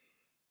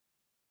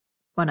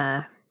Want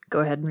to go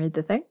ahead and read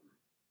the thing?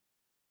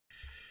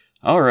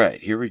 All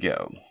right, here we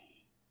go.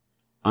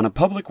 On a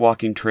public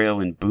walking trail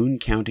in Boone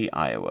County,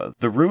 Iowa,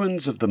 the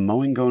ruins of the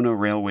Moingona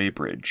Railway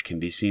Bridge can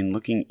be seen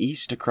looking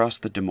east across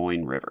the Des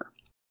Moines River.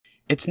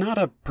 It's not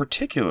a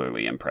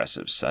particularly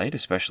impressive sight,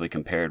 especially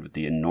compared with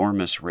the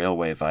enormous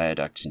railway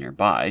viaducts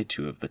nearby,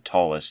 two of the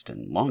tallest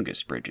and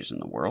longest bridges in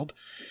the world.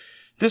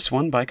 This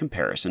one, by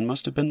comparison,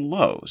 must have been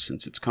low,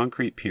 since its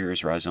concrete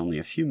piers rise only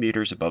a few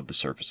meters above the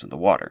surface of the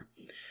water.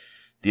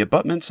 The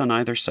abutments on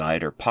either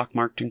side are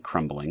pockmarked and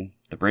crumbling.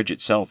 The bridge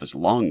itself is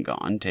long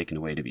gone, taken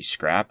away to be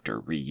scrapped or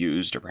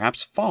reused, or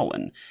perhaps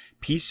fallen,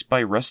 piece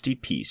by rusty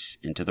piece,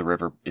 into the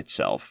river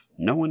itself.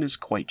 No one is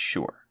quite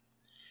sure.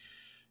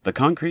 The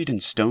concrete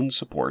and stone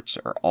supports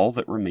are all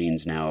that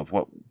remains now of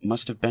what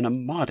must have been a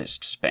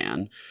modest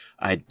span,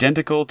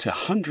 identical to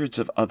hundreds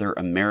of other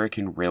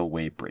American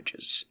railway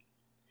bridges.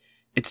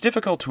 It's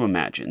difficult to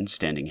imagine,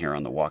 standing here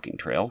on the walking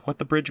trail, what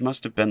the bridge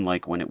must have been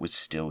like when it was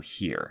still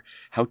here.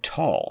 How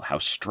tall, how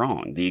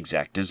strong, the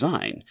exact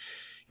design.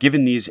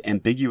 Given these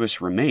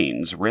ambiguous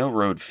remains,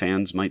 railroad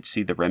fans might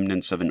see the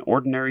remnants of an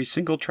ordinary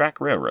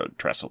single-track railroad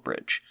trestle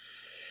bridge.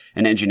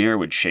 An engineer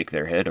would shake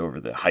their head over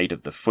the height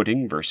of the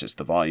footing versus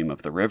the volume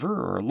of the river,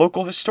 or a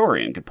local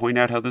historian could point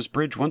out how this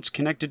bridge once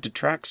connected to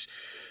tracks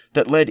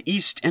that led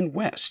east and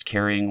west,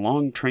 carrying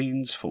long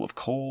trains full of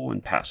coal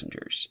and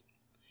passengers.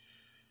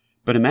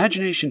 But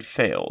imagination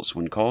fails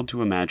when called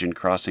to imagine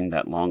crossing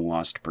that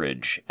long-lost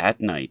bridge at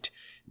night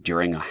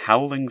during a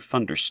howling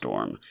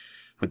thunderstorm,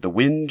 with the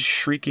wind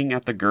shrieking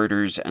at the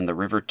girders and the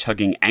river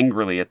tugging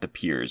angrily at the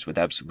piers with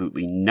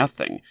absolutely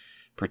nothing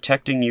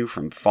protecting you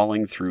from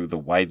falling through the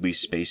widely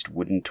spaced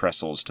wooden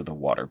trestles to the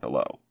water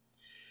below.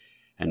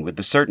 And with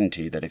the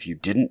certainty that if you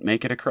didn't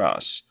make it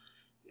across,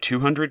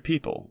 200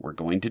 people were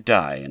going to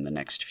die in the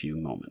next few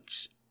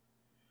moments.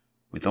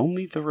 With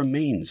only the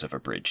remains of a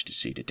bridge to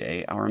see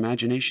today, our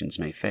imaginations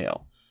may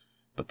fail,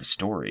 but the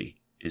story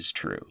is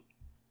true.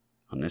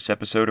 On this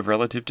episode of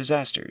Relative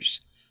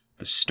Disasters,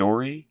 the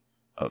story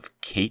of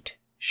Kate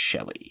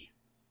Shelley.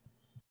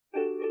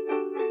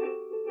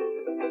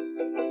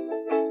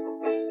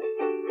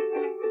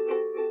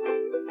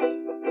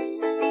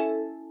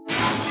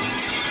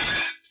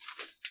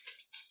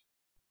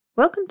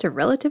 Welcome to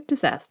Relative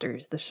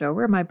Disasters, the show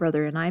where my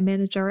brother and I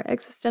manage our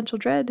existential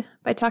dread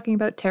by talking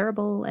about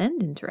terrible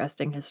and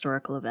interesting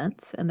historical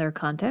events and their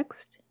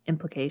context,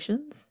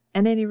 implications,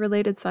 and any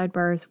related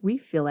sidebars we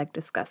feel like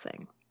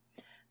discussing.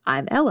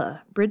 I'm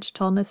Ella, Bridge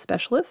Tallness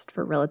Specialist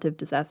for Relative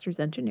Disasters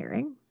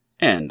Engineering.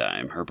 And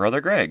I'm her brother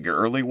Greg,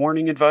 Early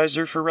Warning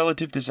Advisor for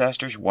Relative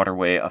Disasters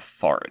Waterway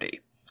Authority.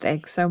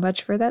 Thanks so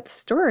much for that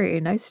story.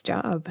 Nice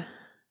job.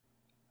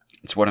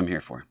 It's what I'm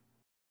here for.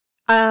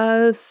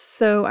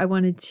 So I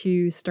wanted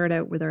to start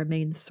out with our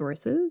main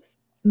sources.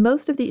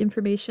 Most of the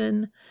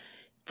information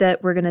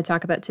that we're going to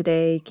talk about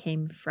today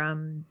came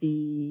from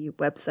the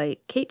website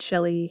Kate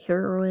Shelley,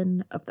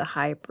 Heroine of the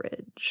High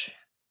Bridge,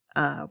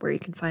 where you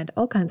can find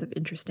all kinds of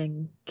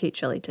interesting Kate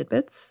Shelley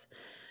tidbits.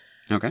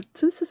 Okay.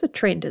 So this is a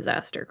train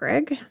disaster,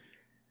 Greg.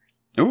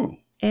 Ooh.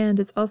 And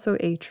it's also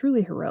a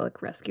truly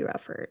heroic rescue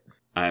effort.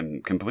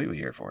 I'm completely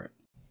here for it.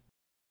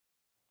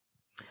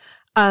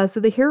 So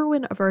the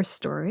heroine of our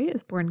story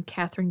is born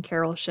Catherine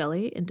Carroll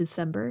Shelley in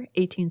December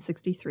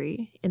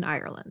 1863 in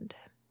Ireland.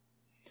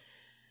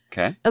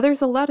 Okay. Now,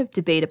 there's a lot of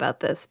debate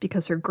about this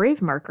because her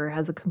grave marker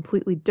has a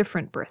completely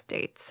different birth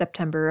date,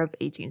 September of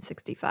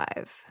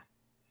 1865.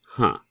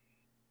 Huh.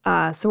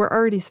 So we're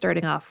already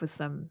starting off with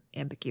some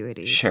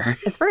ambiguity. Sure.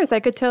 As far as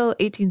I could tell,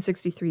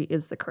 1863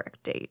 is the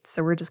correct date,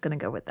 so we're just going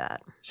to go with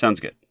that.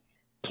 Sounds good.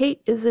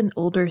 Kate is an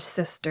older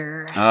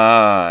sister.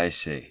 Ah, I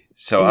see.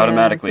 So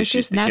automatically so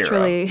she's the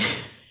hero.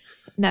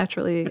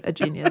 Naturally a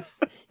genius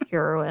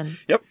heroine.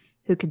 Yep.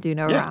 Who can do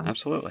no wrong. Yeah,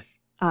 absolutely.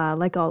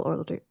 Like all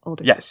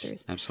older yes,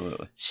 sisters.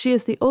 Absolutely. She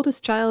is the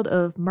oldest child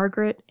of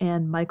Margaret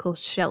and Michael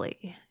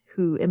Shelley,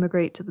 who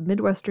immigrate to the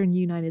Midwestern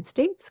United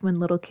States when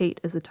little Kate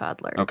is a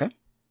toddler. Okay.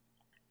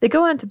 They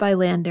go on to buy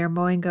land near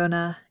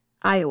Moingona,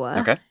 Iowa,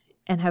 Okay.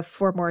 and have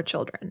 4 more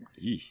children.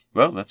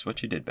 Well, that's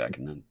what you did back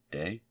in the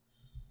day.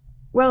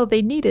 Well,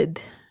 they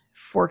needed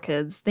 4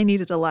 kids. They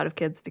needed a lot of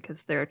kids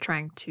because they're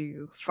trying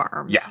to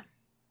farm. Yeah.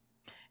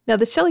 Now,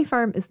 the Shelley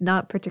farm is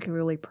not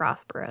particularly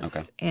prosperous,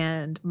 Okay.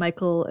 and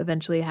Michael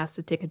eventually has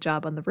to take a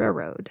job on the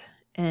railroad,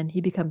 and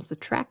he becomes the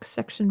track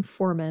section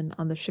foreman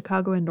on the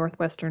Chicago and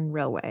Northwestern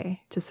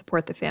Railway to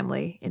support the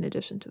family in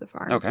addition to the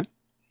farm. Okay.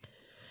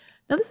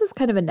 Now, this is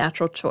kind of a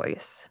natural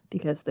choice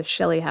because the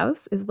Shelley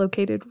house is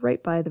located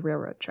right by the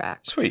railroad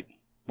tracks. Sweet.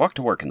 Walk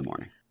to work in the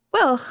morning.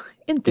 Well,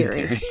 in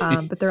theory,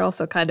 but they're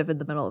also kind of in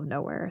the middle of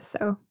nowhere,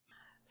 So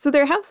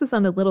their house is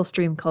on a little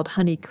stream called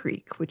Honey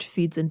Creek, which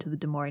feeds into the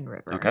Des Moines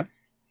River. Okay.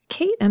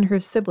 Kate and her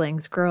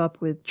siblings grow up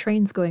with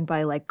trains going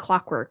by like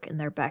clockwork in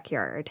their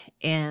backyard,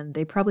 and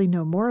they probably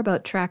know more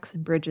about tracks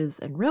and bridges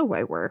and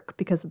railway work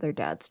because of their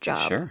dad's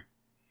job. Sure.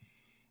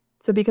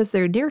 So because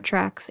they're near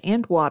tracks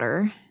and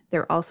water,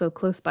 they're also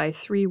close by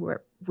 3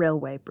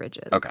 railway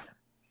bridges. Okay.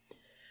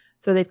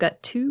 So they've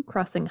got 2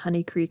 crossing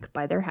Honey Creek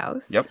by their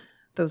house. Yep.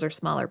 Those are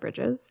smaller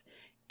bridges.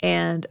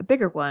 And a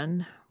bigger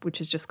one, which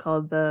is just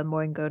called the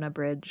Moingona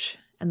Bridge,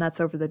 and that's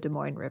over the Des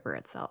Moines River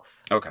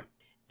itself. Okay.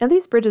 Now,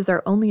 these bridges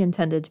are only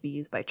intended to be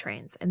used by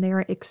trains, and they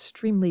are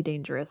extremely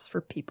dangerous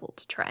for people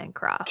to try and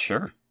cross.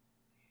 Sure.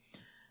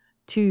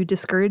 To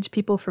discourage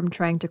people from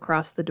trying to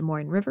cross the Des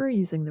Moines River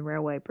using the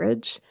railway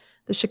bridge,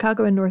 the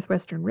Chicago and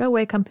Northwestern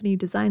Railway Company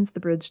designs the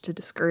bridge to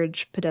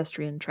discourage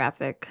pedestrian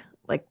traffic,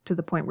 like to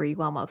the point where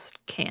you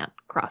almost can't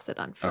cross it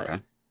on foot.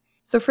 Okay.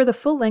 So for the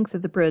full length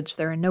of the bridge,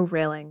 there are no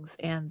railings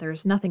and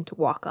there's nothing to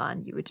walk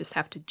on. You would just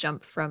have to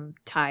jump from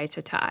tie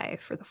to tie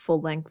for the full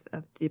length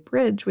of the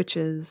bridge, which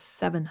is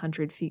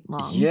 700 feet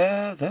long.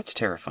 Yeah, that's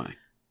terrifying.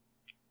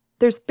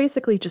 There's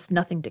basically just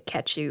nothing to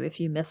catch you if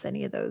you miss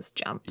any of those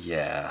jumps.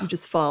 Yeah. You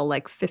just fall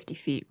like 50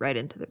 feet right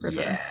into the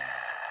river.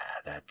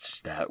 Yeah,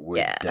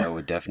 that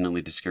would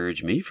definitely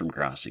discourage me from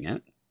crossing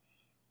it.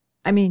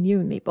 I mean, you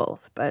and me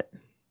both, but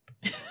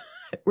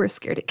we're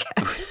scared of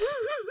cats.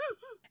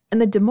 And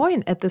the Des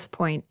Moines at this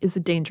point is a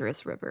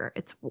dangerous river.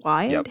 It's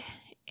wide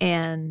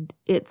and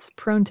it's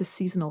prone to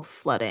seasonal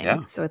flooding.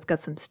 Yeah. So it's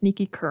got some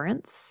sneaky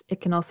currents.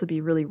 It can also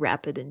be really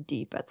rapid and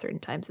deep at certain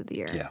times of the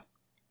year. Yeah.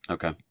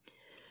 Okay.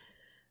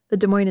 The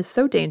Des Moines is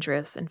so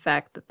dangerous, in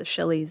fact, that the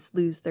Shelleys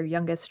lose their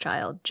youngest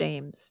child,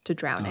 James, to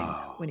drowning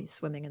when he's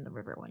swimming in the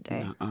river one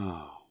day. No.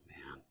 Oh,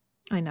 man.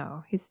 I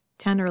know. He's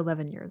 10 or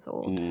 11 years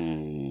old.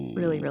 Mm.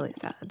 Really, really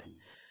sad.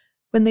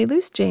 When they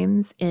lose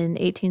James in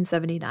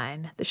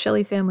 1879, the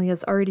Shelley family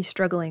is already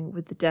struggling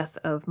with the death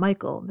of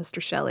Michael,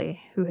 Mr.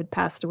 Shelley, who had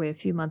passed away a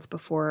few months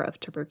before of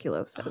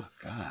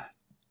tuberculosis. Oh, God.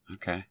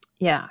 Okay.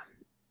 Yeah.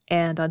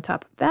 And on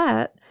top of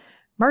that,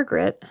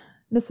 Margaret,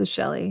 Mrs.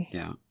 Shelley,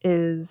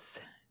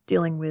 is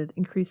dealing with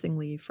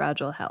increasingly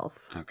fragile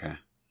health. Okay.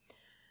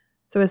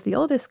 So as the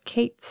oldest,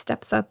 Kate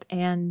steps up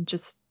and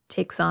just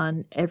takes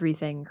on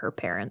everything her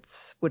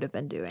parents would have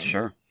been doing.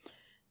 Sure.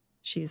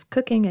 She's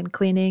cooking and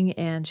cleaning,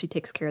 and she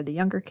takes care of the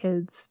younger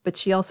kids, but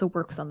she also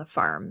works on the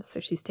farm, so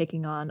she's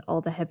taking on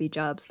all the heavy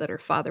jobs that her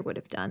father would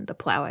have done, the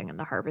plowing and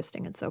the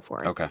harvesting and so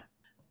forth. Okay.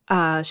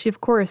 She,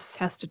 of course,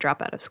 has to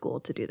drop out of school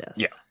to do this.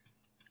 Yeah.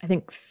 I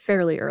think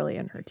fairly early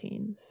in her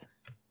teens.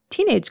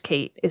 Teenage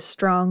Kate is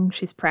strong,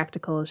 she's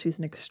practical, she's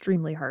an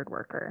extremely hard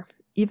worker.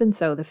 Even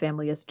so, the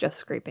family is just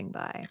scraping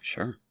by.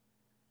 Sure.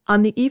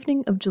 On the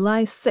evening of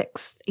July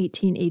 6th,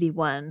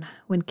 1881,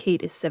 when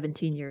Kate is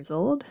 17 years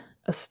old,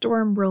 a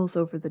storm rolls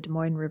over the Des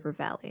Moines River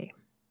Valley.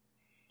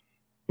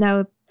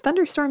 Now,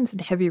 thunderstorms and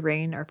heavy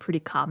rain are pretty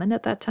common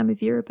at that time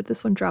of year, but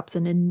this one drops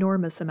an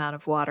enormous amount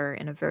of water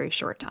in a very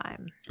short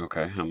time.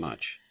 Okay, how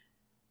much?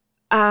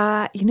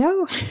 I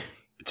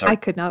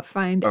could not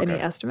find any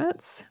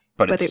estimates,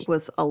 but it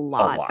was a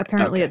lot.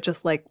 Apparently it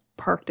just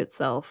parked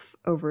itself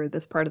over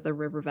this part of the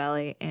river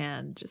valley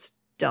and just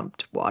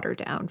dumped water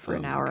down for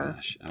an hour.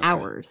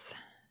 Hours,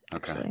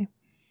 actually.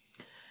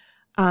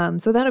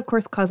 So that, of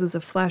course, causes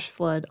a flash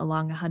flood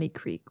along a Honey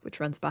Creek, which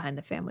runs behind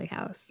the family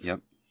house.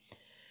 Yep.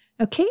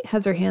 Now, Kate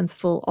has her hands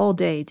full all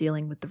day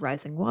dealing with the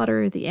rising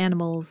water, the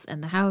animals,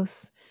 and the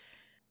house.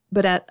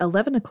 But at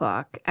 11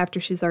 o'clock, after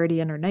she's already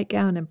in her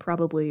nightgown and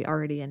probably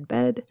already in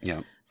bed,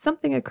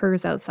 something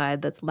occurs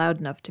outside that's loud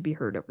enough to be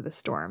heard over the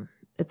storm.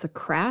 It's a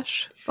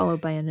crash,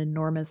 followed by an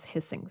enormous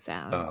hissing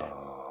sound.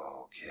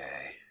 Oh,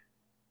 okay.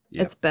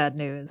 Yep. It's bad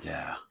news.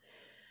 Yeah.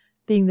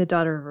 Being the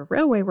daughter of a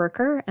railway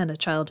worker and a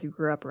child who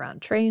grew up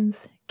around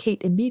trains,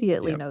 Kate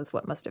immediately knows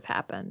what must have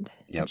happened.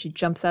 And she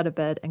jumps out of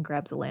bed and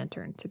grabs a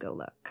lantern to go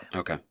look.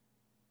 Okay.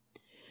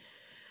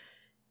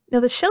 Now,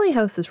 the Shelley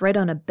house is right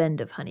on a bend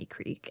of Honey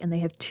Creek, and they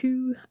have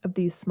two of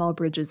these small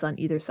bridges on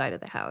either side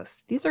of the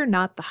house. These are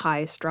not the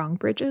high, strong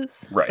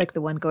bridges, like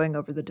the one going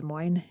over the Des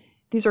Moines.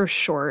 These are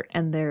short,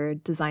 and they're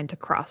designed to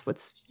cross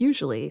what's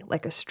usually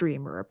like a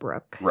stream or a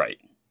brook. Right.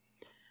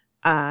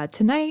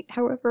 Tonight,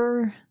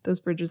 however, those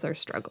bridges are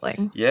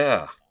struggling.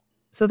 Yeah.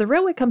 So the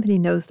railway company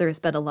knows there's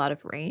been a lot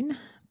of rain,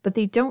 but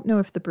they don't know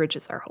if the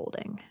bridges are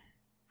holding.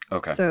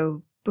 Okay.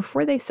 So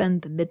before they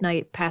send the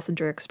midnight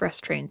passenger express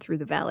train through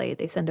the valley,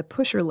 they send a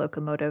pusher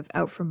locomotive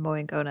out from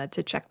Moingona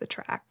to check the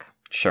track.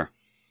 Sure.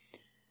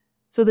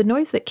 So the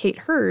noise that Kate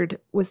heard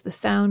was the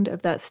sound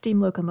of that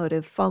steam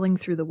locomotive falling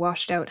through the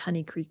washed-out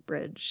Honey Creek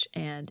Bridge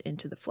and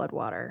into the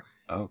floodwater.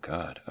 Oh,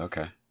 God.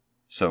 Okay.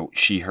 So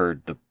she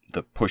heard the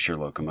pusher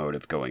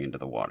locomotive going into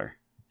the water.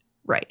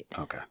 Right.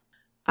 Okay.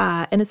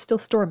 And it's still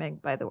storming,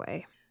 by the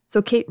way.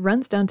 So Kate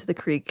runs down to the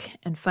creek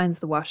and finds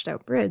the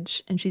washed-out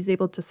bridge, and she's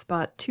able to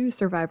spot two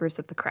survivors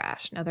of the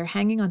crash. Now, they're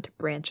hanging onto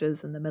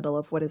branches in the middle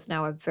of what is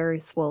now a very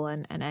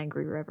swollen and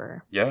angry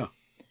river. Yeah.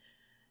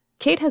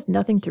 Kate has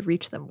nothing to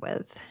reach them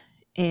with,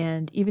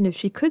 and even if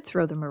she could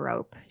throw them a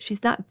rope,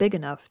 she's not big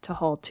enough to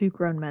haul two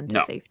grown men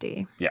to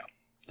safety. Yeah,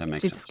 that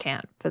makes sense. She just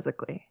can't,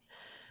 physically.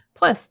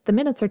 Plus, the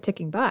minutes are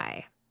ticking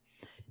by.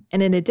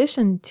 And in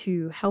addition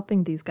to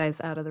helping these guys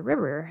out of the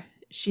river,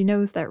 she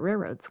knows that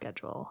railroad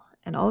schedule,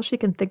 and all she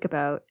can think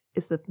about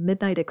is that the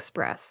Midnight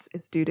Express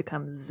is due to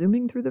come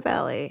zooming through the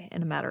valley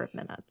in a matter of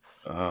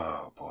minutes.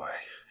 Oh, boy.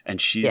 And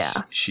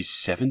she's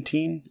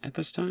 17 at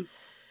this time?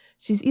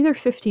 She's either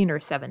 15 or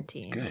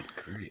 17. Good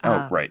grief.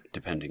 Oh, right.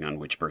 Depending on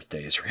which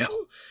birthday is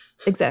real.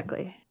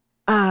 Exactly.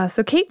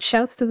 So Kate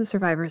shouts to the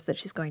survivors that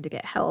she's going to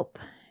get help,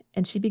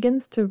 and she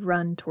begins to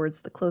run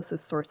towards the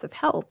closest source of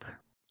help.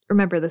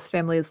 Remember, this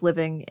family is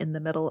living in the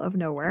middle of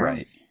nowhere.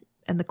 Right.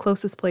 And the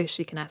closest place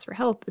she can ask for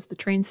help is the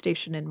train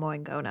station in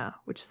Moingona,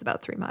 which is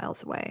about 3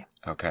 miles away.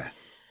 Okay.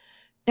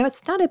 Now,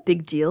 it's not a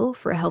big deal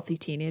for a healthy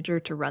teenager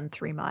to run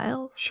 3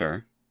 miles.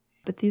 Sure.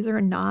 But these are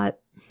not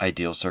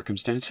ideal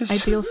circumstances.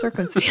 Ideal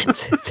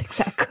circumstances,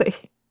 exactly.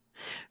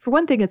 For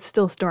one thing, it's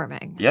still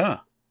storming.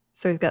 Yeah.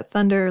 So we've got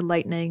thunder,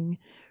 lightning,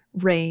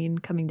 rain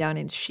coming down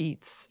in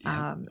sheets,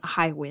 a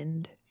high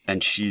wind.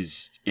 And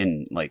she's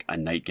in like a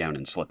nightgown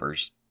and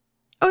slippers.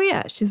 Oh,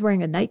 yeah. She's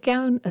wearing a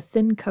nightgown, a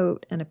thin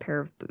coat, and a pair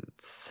of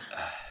boots.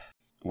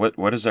 What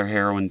does our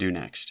heroine do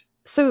next?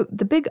 So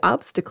the big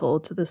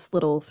obstacle to this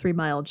little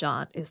 3-mile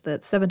jaunt is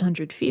that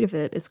 700 feet of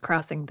it is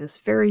crossing this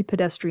very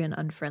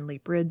pedestrian-unfriendly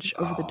bridge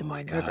over the Des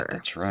Moines River.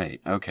 That's right.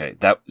 Okay.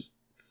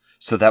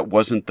 So that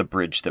wasn't the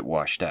bridge that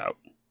washed out.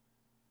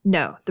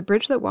 No, the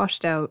bridge that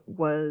washed out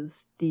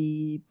was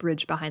the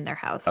bridge behind their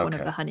house, one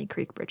of the Honey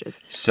Creek bridges.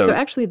 So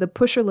actually, the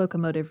pusher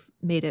locomotive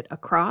made it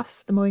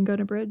across the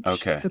Moingona Bridge.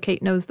 Okay. So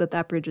Kate knows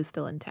that bridge is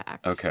still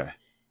intact. Okay.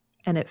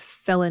 And it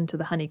fell into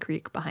the Honey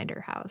Creek behind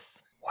her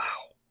house. Wow.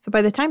 So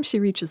by the time she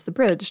reaches the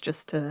bridge,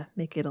 just to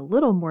make it a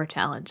little more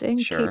challenging,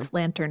 Sure. Kate's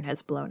lantern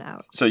has blown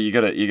out. So you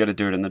gotta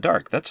do it in the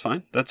dark. That's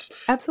fine. That's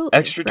absolutely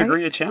extra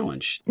degree of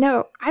challenge.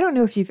 Now, I don't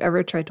know if you've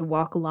ever tried to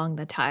walk along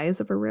the ties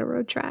of a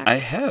railroad track. I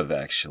have,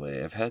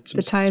 actually. I've had some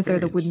The ties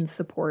experience. are the wooden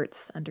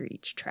supports under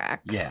each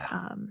track.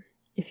 Yeah.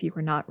 If you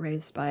were not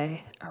raised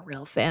by a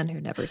real fan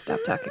who never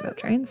stopped talking about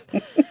trains.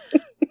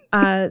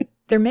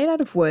 They're made out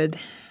of wood.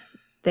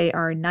 They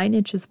are 9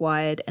 inches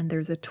wide, and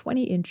there's a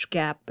 20-inch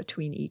gap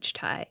between each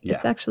tie. Yeah.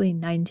 It's actually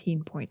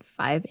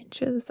 19.5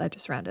 inches. I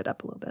just rounded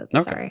up a little bit.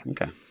 Okay. Sorry.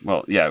 Okay.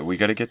 Well, yeah, we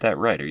got to get that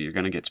right, or you're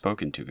going to get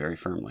spoken to very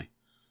firmly.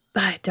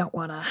 I don't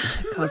want to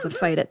cause a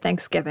fight at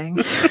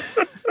Thanksgiving.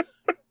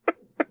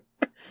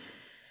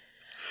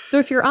 So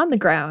if you're on the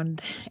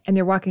ground and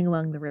you're walking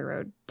along the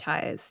railroad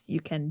ties, you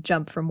can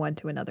jump from one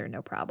to another,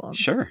 no problem.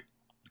 Sure.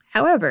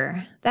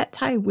 However, that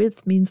tie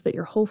width means that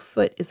your whole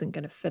foot isn't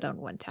going to fit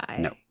on one tie.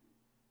 No.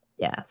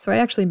 Yeah, so I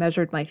actually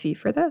measured my feet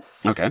for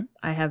this. Okay.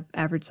 I have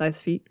average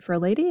size feet for a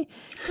lady,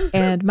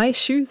 and my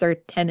shoes are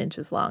 10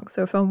 inches long.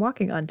 So if I'm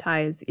walking on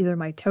ties, either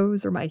my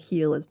toes or my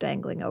heel is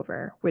dangling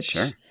over, which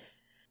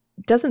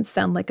doesn't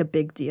sound like a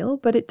big deal,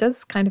 but it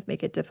does kind of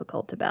make it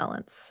difficult to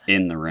balance.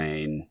 In the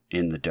rain,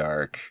 in the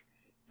dark,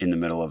 in the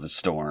middle of a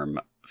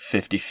storm,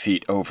 50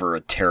 feet over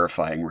a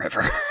terrifying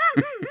river.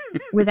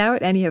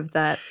 Without any of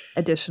that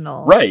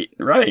additional...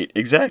 Right,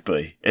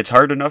 exactly. It's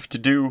hard enough to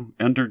do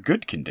under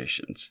good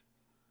conditions.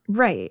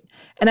 Right.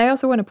 And I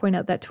also want to point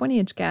out that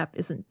 20-inch gap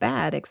isn't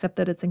bad, except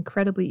that it's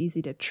incredibly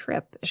easy to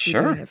trip if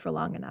you're doing it for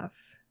long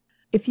enough.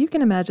 If you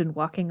can imagine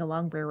walking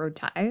along railroad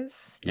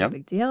ties, no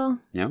big deal.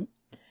 Yep.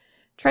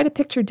 Try to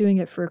picture doing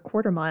it for a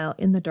quarter mile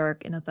in the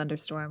dark in a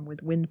thunderstorm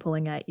with wind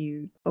pulling at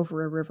you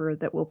over a river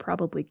that will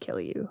probably kill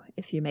you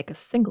if you make a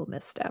single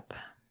misstep.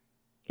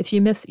 If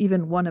you miss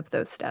even one of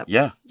those steps,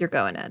 you're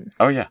going in.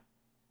 Oh, yeah.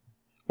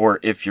 Or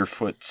if your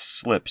foot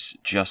slips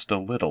just a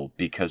little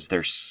because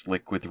they're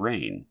slick with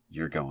rain,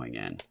 you're going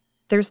in.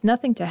 There's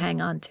nothing to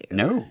hang on to.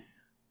 No.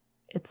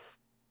 It's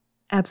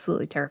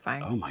absolutely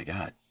terrifying. Oh, my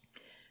God.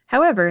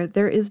 However,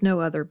 there is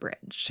no other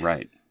bridge.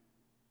 Right.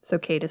 So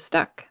Kate is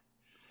stuck.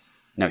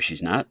 No,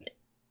 she's not.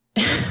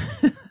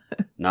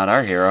 Not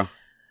our hero.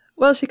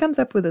 Well, she comes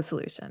up with a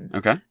solution.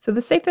 Okay. So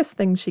the safest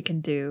thing she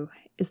can do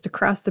is to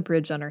cross the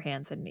bridge on her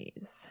hands and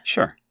knees.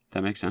 Sure.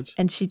 That makes sense.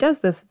 And she does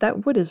this.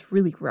 That wood is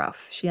really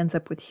rough. She ends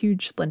up with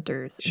huge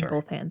splinters in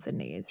both hands and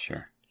knees.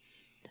 Sure.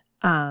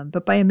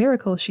 But by a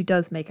miracle, she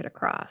does make it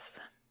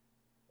across,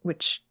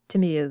 which to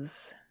me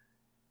is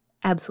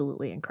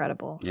absolutely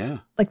incredible. Yeah.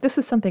 Like, this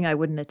is something I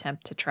wouldn't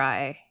attempt to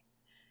try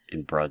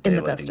in broad daylight,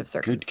 in the best of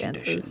circumstances.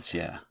 Good conditions,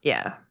 yeah.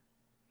 Yeah.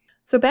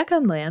 So back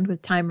on land,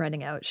 with time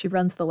running out, she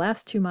runs the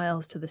last 2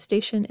 miles to the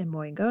station in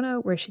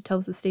Moingona, where she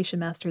tells the station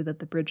master that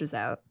the bridge is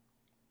out.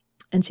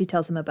 And she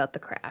tells him about the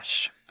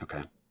crash.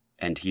 Okay.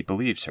 And he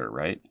believes her,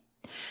 right?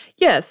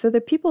 Yeah, so the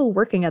people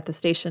working at the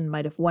station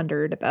might have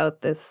wondered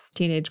about this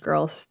teenage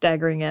girl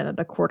staggering in at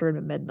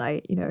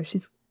 1:45. You know,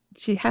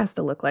 she has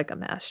to look like a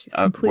mess. She's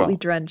completely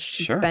drenched.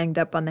 She's banged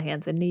up on the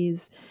hands and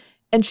knees.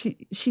 And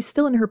she's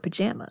still in her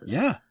pajamas.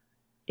 Yeah.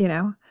 You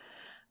know?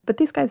 But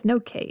these guys know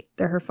Kate.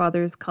 They're her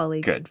father's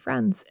colleagues and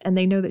friends, and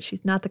they know that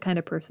she's not the kind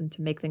of person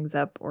to make things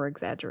up or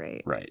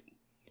exaggerate. Right.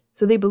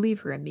 So they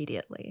believe her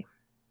immediately.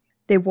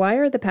 They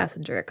wire the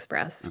passenger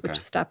express, which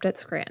stopped at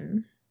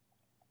Scranton.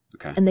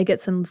 Okay. And they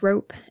get some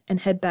rope and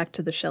head back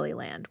to the Shelley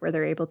land, where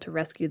they're able to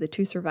rescue the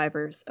 2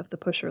 survivors of the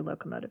pusher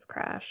locomotive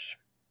crash.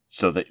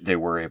 So they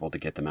were able to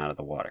get them out of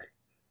the water?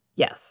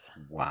 Yes.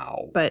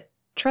 Wow. But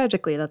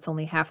tragically, that's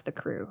only half the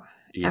crew.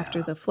 Yeah.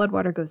 After the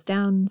floodwater goes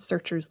down,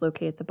 searchers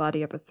locate the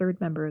body of a 3rd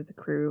member of the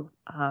crew,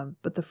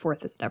 but the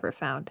 4th is never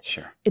found.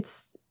 Sure.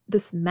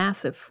 this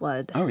massive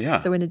flood. Oh,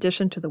 yeah. So in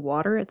addition to the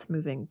water, it's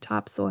moving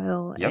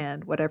topsoil Yep.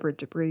 and whatever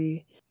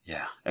debris.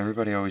 Yeah,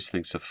 everybody always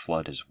thinks of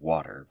flood as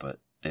water, but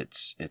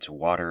it's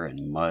water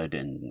and mud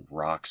and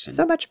rocks and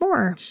So much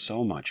more.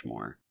 so much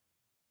more.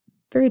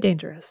 Very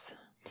dangerous.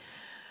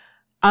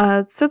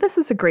 So this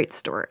is a great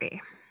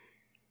story.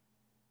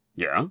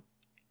 Yeah.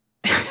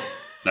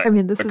 I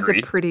mean, this is a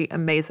Agreed. pretty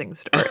amazing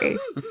story.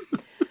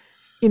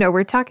 You know,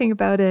 we're talking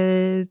about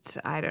it,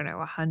 I don't know,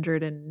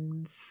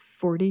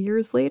 140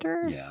 years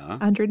later? Yeah.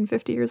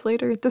 150 years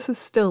later? This is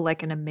still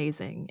like an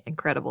amazing,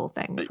 incredible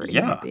thing for a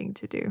human Yeah. being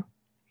to do.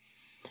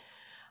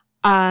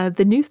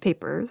 The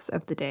newspapers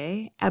of the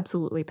day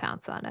absolutely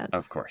pounce on it.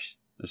 Of course.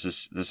 This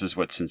is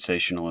what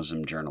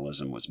sensationalism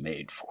journalism was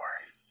made for.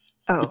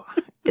 Oh,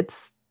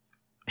 it's...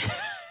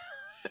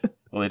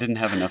 Well, they didn't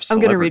have enough I'm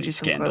gonna read celebrity you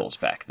some scandals quotes.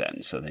 back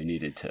then, so they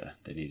needed to Oh,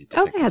 pick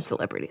they had this up.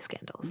 celebrity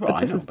scandals, Well, but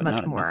I this know, is but much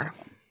not enough more of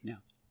them. Yeah.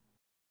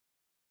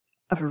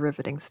 of a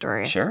riveting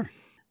story. Sure.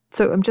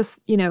 So I'm just,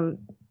 you know,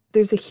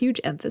 there's a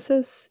huge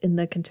emphasis in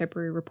the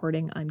contemporary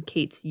reporting on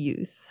Kate's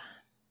youth.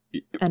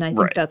 And I think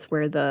Right. that's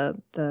where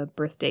the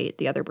birth date,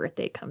 the other birth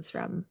date comes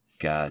from.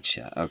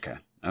 Gotcha.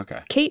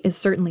 Okay. Kate is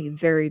certainly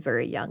very,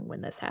 very young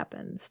when this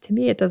happens. To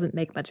me, it doesn't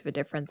make much of a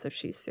difference if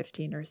she's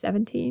 15 or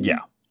 17. Yeah.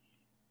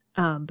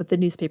 But the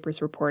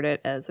newspapers report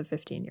it as a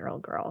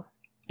 15-year-old girl.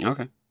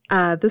 Okay.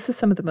 This is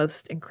some of the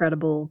most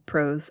incredible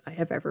prose I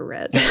have ever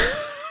read.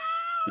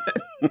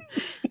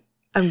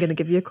 I'm going to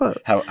give you a quote.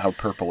 How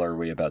purple are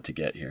we about to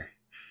get here?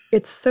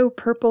 It's so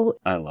purple.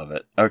 I love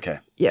it. Okay.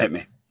 Yeah. Hit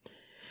me.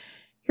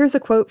 Here's a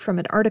quote from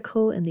an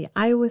article in the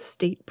Iowa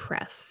State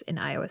Press in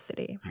Iowa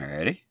City.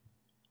 Alrighty.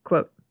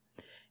 Quote,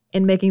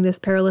 "In making this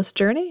perilous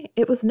journey,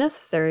 it was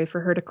necessary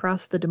for her to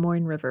cross the Des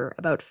Moines River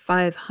about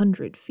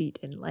 500 feet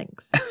in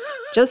length.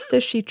 Just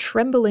as she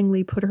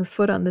tremblingly put her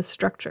foot on this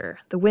structure,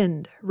 the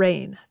wind,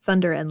 rain,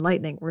 thunder, and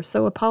lightning were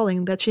so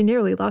appalling that she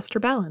nearly lost her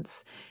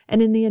balance,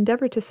 and in the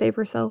endeavor to save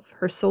herself,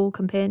 her sole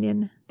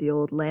companion, the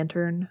old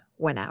lantern,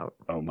 went out.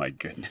 Oh my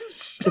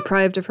goodness.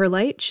 Deprived of her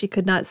light, she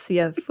could not see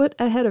a foot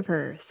ahead of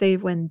her,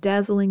 save when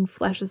dazzling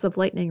flashes of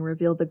lightning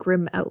revealed the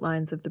grim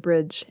outlines of the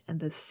bridge and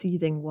the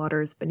seething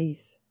waters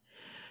beneath.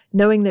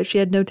 Knowing that she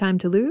had no time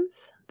to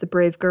lose, the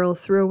brave girl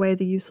threw away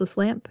the useless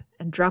lamp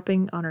and,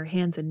 dropping on her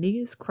hands and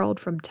knees, crawled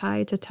from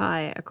tie to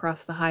tie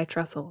across the high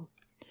trestle.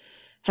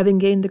 Having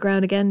gained the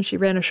ground again, she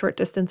ran a short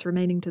distance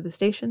remaining to the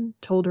station,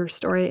 told her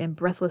story in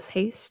breathless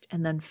haste,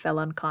 and then fell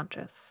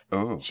unconscious.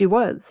 Oh. She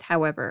was,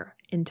 however,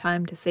 in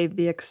time to save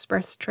the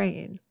express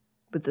train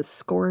with the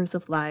scores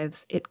of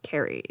lives it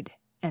carried."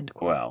 End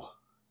quote. Well,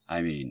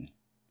 I mean,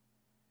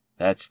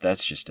 that's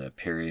just a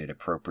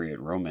period-appropriate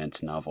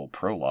romance novel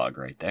prologue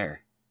right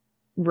there.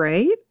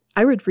 Right?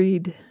 I would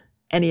read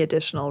any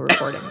additional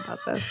reporting about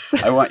this.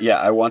 I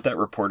want that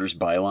reporter's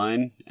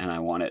byline, and I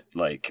want it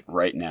like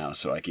right now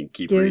so I can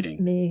keep Give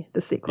reading. me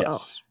the sequel.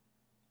 Yes.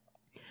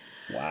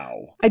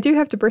 Wow. I do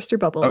have to burst your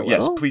bubble a Oh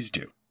yes, little please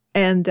do.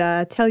 and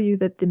tell you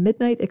that the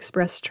Midnight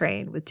Express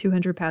train with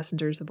 200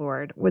 passengers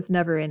aboard was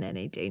never in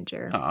any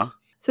danger. Ah.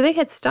 So they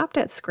had stopped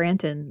at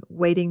Scranton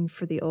waiting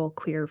for the all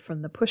clear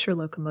from the pusher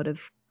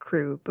locomotive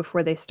crew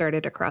before they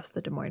started across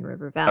the Des Moines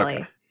River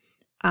Valley.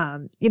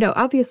 Okay. You know,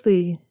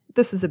 obviously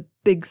this is a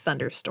big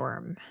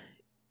thunderstorm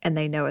and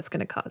they know it's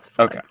going to cause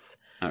floods.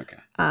 Okay.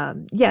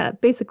 Yeah,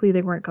 basically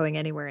they weren't going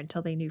anywhere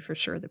until they knew for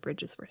sure the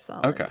bridges were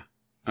solid.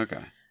 Okay.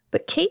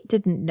 But Kate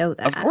didn't know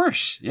that. Of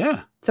course.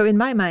 Yeah. So in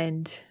my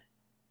mind,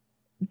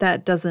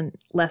 that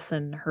doesn't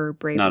lessen her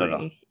bravery Not at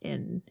all.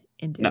 in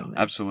doing No, this.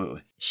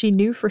 absolutely. She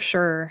knew for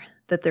sure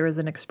that there was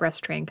an express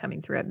train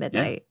coming through at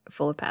midnight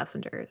full of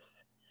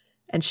passengers,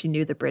 and she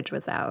knew the bridge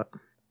was out.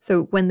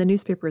 So when the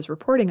newspaper is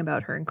reporting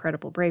about her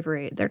incredible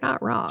bravery, they're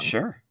not wrong.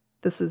 Sure.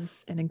 This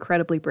is an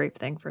incredibly brave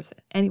thing for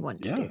anyone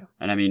to do.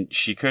 And I mean,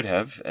 she could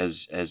have,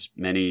 as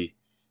many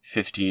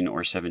 15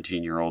 or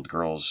 17-year-old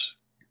girls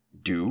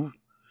do,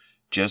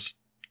 just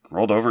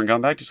rolled over and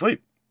gone back to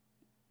sleep.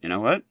 You know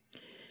what?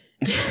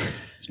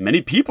 As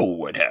many people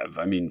would have.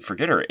 I mean,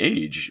 forget her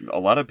age. A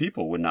lot of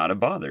people would not have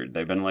bothered.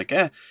 They've been like,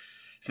 if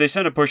they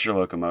send a pusher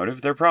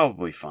locomotive, they're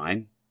probably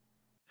fine.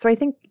 So I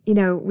think, you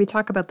know, we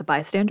talk about the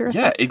bystander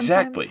effect. Yeah,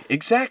 exactly. sometimes.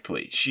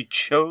 Exactly. She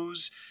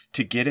chose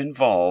to get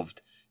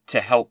involved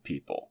to help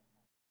people.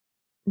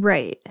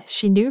 Right.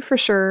 She knew for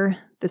sure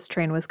this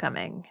train was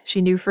coming. She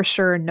knew for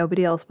sure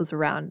nobody else was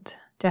around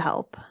to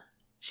help.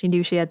 She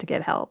knew she had to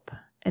get help.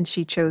 And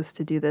she chose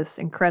to do this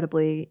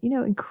incredibly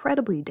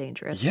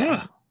dangerous Yeah.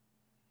 thing.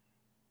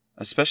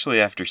 Especially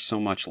after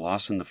so much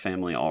loss in the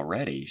family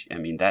already. I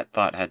mean, that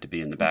thought had to be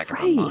in the back of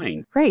her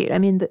mind. Right. I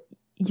mean,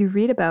 you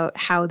read about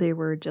how they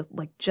were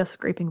just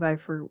scraping by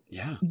for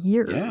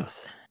years. Yeah.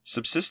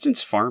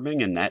 Subsistence farming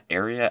in that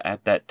area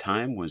at that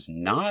time was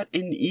not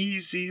an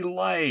easy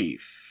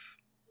life.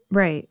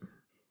 Right.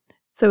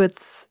 So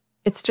it's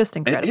just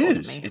incredible It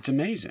is. to me. It's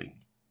amazing.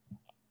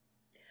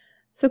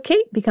 So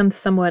Kate becomes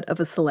somewhat of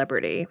a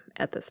celebrity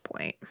at this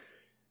point,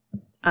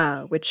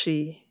 which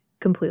she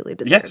completely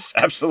deserves. Yes,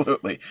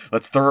 absolutely.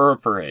 Let's throw her a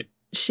parade.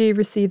 She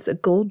receives a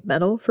gold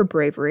medal for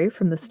bravery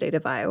from the state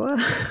of Iowa.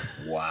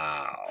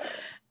 Wow.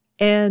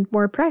 And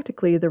more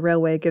practically, the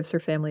railway gives her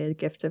family a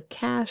gift of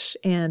cash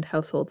and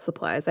household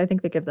supplies. I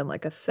think they give them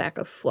like a sack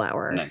of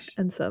flour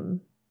and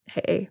some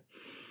hay.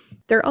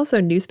 There are also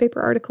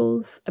newspaper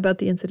articles about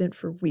the incident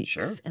for weeks.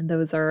 Sure. And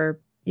those are,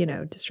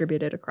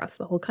 distributed across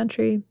the whole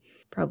country,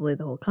 probably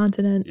the whole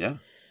continent. Yeah.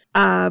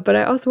 But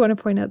I also want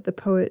to point out the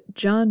poet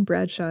John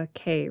Bradshaw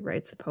Kay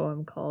writes a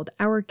poem called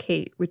Our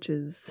Kate, which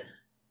is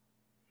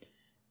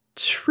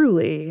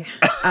truly,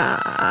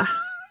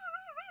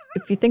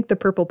 if you think the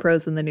purple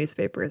prose in the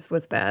newspapers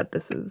was bad,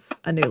 this is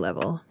a new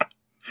level.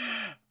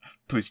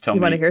 Please tell me.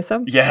 You want to hear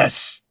some?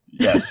 Yes.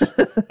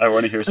 I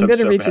want to hear some. I'm going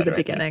to read you the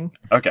beginning.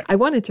 Now. Okay. I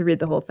wanted to read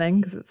the whole thing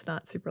because it's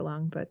not super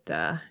long, but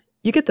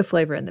you get the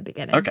flavor in the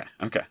beginning. Okay.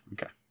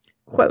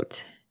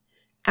 Quote,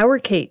 Our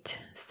Kate,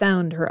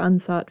 sound her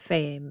unsought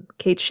fame.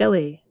 Kate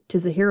Shelley,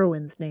 'tis a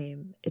heroine's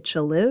name. It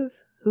shall live?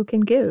 Who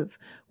can give?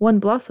 One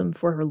blossom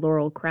for her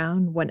laurel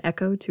crown, one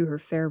echo to her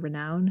fair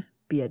renown.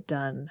 Be it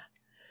done.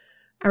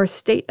 Our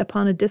state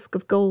upon a disk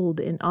of gold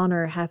in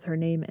honor hath her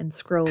name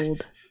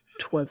enscrolled.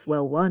 'Twas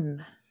well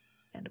won.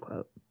 End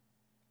quote.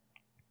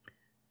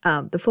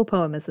 The full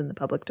poem is in the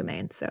public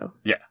domain, so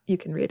you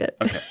can read it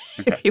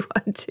if you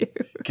want to.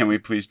 Can we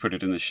please put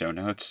it in the show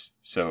notes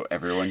so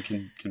everyone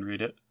can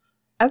read it?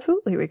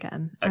 Absolutely, we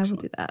can. Excellent. I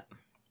will do that.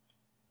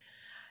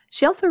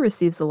 She also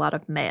receives a lot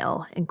of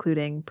mail,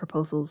 including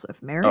proposals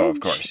of marriage. Oh, of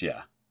course,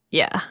 yeah.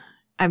 Yeah.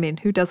 I mean,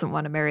 who doesn't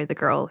want to marry the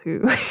girl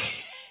who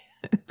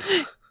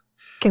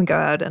can go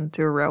out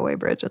onto a railway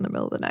bridge in the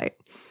middle of the night?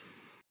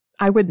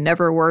 I would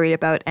never worry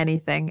about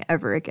anything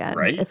ever again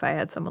if I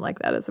had someone like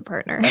that as a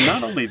partner. And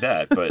not only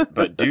that,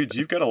 but dudes,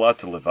 you've got a lot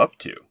to live up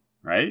to,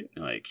 right?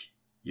 Like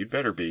you'd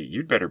better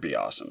be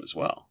awesome as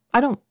well.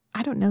 I don't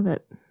know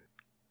that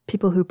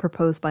people who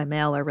propose by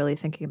mail are really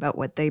thinking about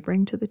what they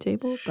bring to the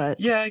table, but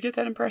yeah, I get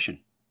that impression.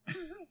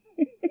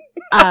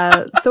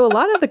 So a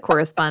lot of the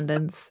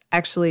correspondence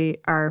actually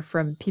are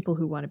from people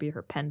who want to be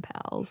her pen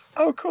pals.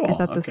 Oh, cool. I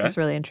thought this was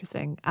really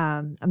interesting.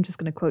 I'm just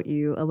going to quote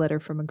you a letter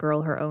from a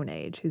girl her own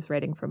age who's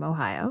writing from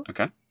Ohio.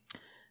 Okay.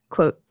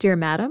 Quote, Dear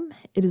Madam,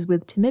 it is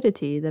with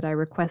timidity that I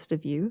request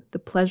of you the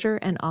pleasure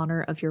and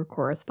honor of your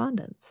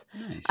correspondence.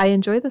 Nice. I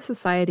enjoy the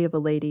society of a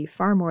lady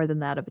far more than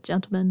that of a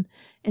gentleman,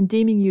 and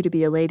deeming you to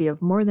be a lady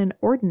of more than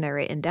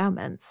ordinary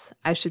endowments,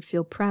 I should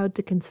feel proud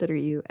to consider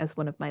you as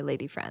one of my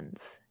lady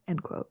friends.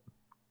 End quote.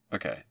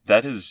 Okay.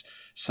 That is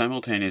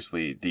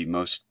simultaneously the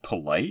most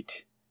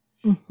polite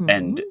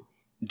and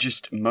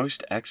just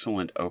most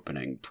excellent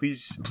opening.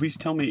 Please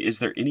tell me, is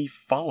there any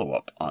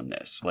follow-up on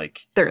this?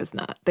 Like, there is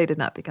not. They did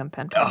not become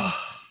pen pals.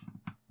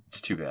 Oh,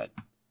 it's too bad.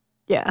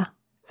 Yeah.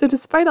 So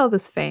despite all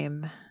this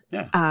fame,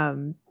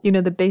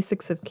 the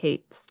basics of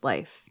Kate's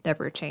life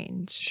never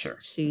change. Sure.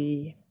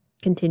 She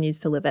continues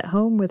to live at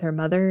home with her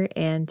mother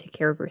and take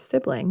care of her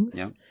siblings.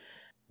 Yep.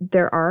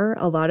 There are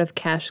a lot of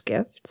cash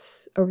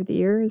gifts over the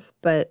years,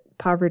 but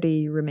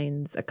poverty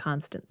remains a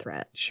constant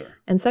threat. Sure.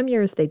 And some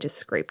years they just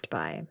scraped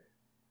by.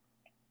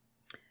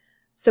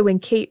 So when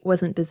Kate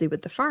wasn't busy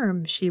with the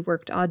farm, she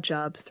worked odd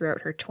jobs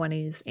throughout her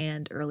 20s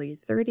and early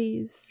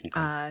 30s.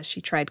 Okay. She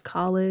tried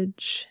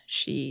college.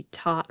 She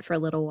taught for a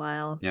little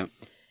while. Yep.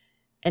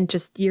 And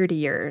just year to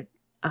year,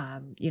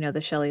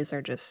 the Shelleys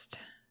are just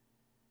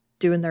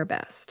doing their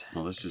best.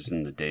 Well, this is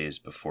in the days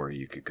before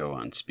you could go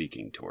on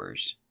speaking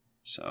tours,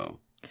 so...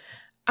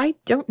 I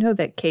don't know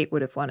that Kate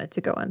would have wanted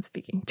to go on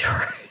speaking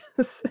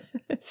tours.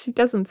 She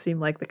doesn't seem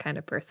like the kind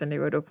of person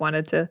who would have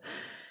wanted to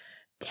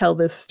tell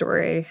this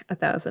story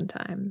 1,000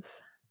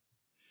 times.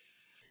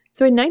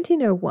 So in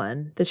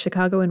 1901, the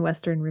Chicago and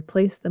Western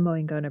replaced the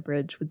Moingona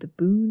Bridge with the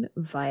Boone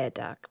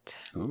Viaduct.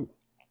 Ooh.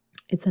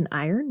 It's an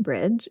iron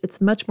bridge. It's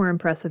much more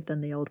impressive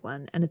than the old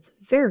one, and it's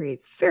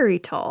very, very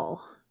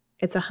tall.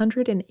 It's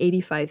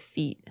 185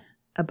 feet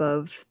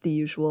above the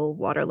usual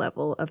water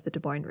level of the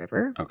Des Moines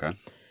River. Okay.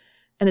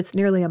 And it's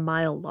nearly a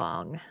mile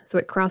long, so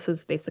it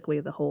crosses basically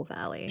the whole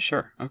valley.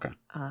 Sure, okay.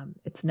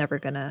 It's never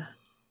gonna...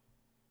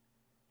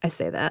 I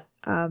say that.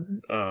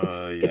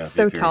 It's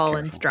so tall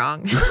and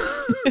strong.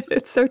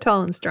 It's so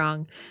tall and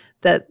strong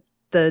that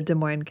the Des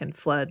Moines can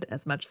flood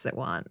as much as it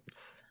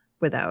wants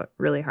without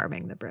really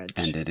harming the bridge.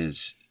 And it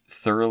is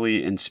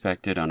thoroughly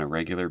inspected on a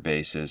regular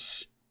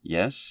basis,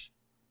 yes?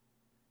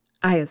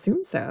 I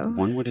assume so.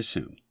 One would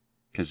assume.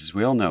 Because as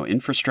we all know,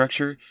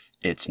 infrastructure,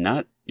 it's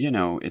not,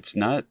 it's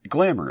not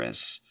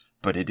glamorous,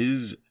 but it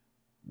is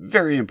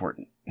very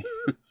important.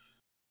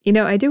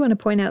 I do want to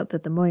point out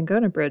that the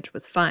Moingona Bridge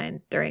was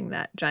fine during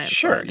that giant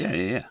flood. Sure,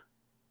 yeah.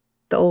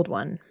 The old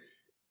one.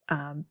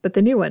 But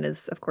the new one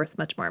is, of course,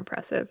 much more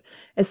impressive.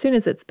 As soon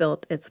as it's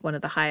built, it's one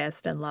of the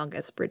highest and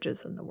longest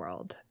bridges in the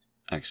world.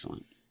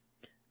 Excellent.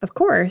 Of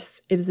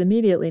course, it is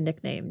immediately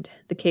nicknamed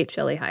the Kate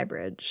Shelley High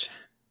Bridge.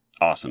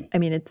 Awesome. I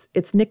mean,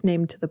 it's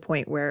nicknamed to the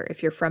point where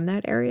if you're from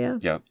that area,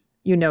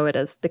 you know it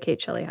as the Kate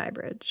Shelley High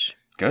Bridge.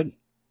 Good.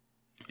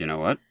 You know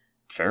what?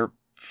 Fair.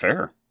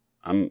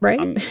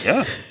 Right?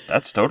 Yeah,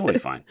 that's totally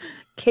fine.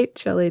 Kate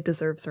Shelley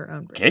deserves her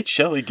own bridge. Kate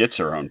Shelley gets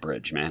her own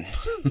bridge, man.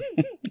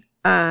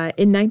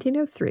 In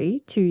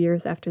 1903, 2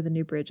 years after the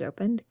new bridge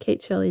opened,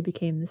 Kate Shelley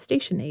became the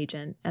station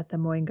agent at the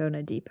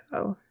Moingona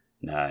Depot.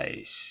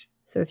 Nice.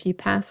 So if you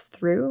passed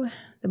through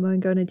the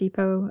Moingona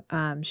Depot,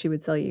 she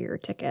would sell you your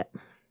ticket.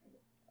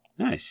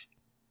 Nice.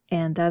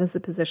 And that is the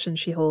position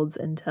she holds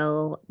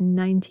until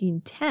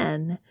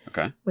 1910,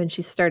 Okay. when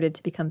she started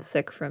to become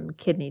sick from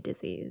kidney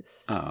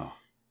disease. Oh.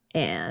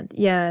 And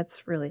yeah,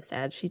 it's really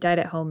sad. She died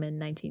at home in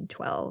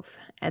 1912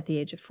 at the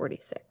age of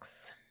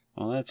 46.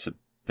 Well, that's a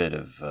bit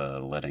of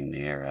letting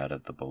the air out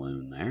of the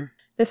balloon there.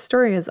 This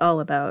story is all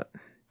about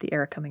the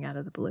air coming out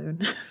of the balloon.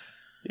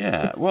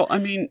 Yeah, well, I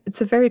mean... It's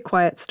a very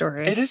quiet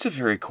story. It is a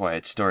very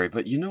quiet story,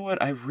 but you know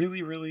what? I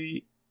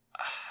really...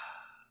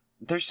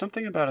 There's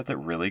something about it that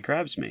really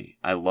grabs me.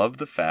 I love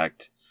the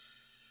fact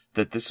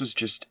that this was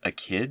just a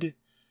kid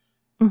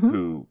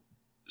who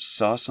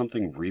saw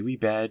something really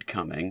bad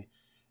coming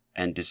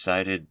and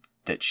decided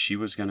that she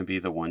was going to be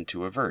the one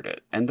to avert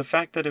it. And the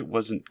fact that it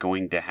wasn't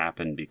going to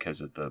happen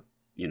because of the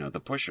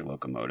pusher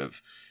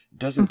locomotive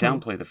doesn't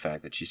downplay the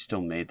fact that she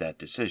still made that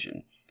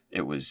decision.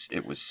 It was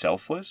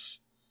selfless.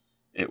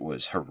 It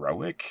was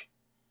heroic.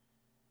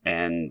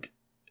 And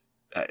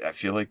I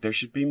feel like there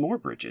should be more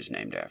bridges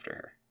named after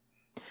her.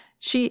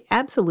 She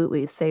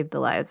absolutely saved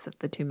the lives of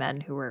the two men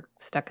who were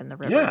stuck in the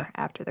river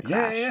after the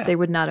crash. Yeah. They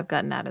would not have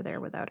gotten out of there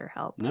without her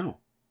help. No.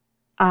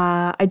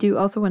 I do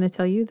also want to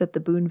tell you that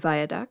the Boone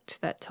Viaduct,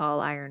 that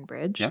tall iron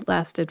bridge,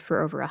 lasted for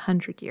over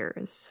 100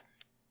 years.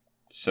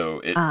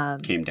 So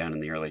it came down in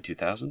the early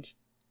 2000s?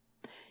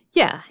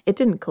 Yeah, it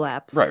didn't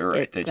collapse.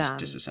 Right. They just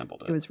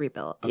disassembled it. It was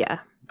rebuilt, Okay. yeah.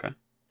 Okay.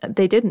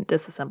 They didn't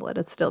disassemble it.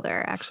 It's still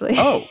there, actually.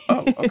 Oh,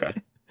 okay.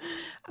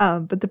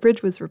 But the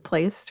bridge was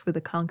replaced with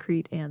a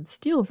concrete and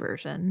steel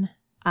version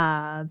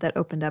that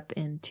opened up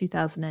in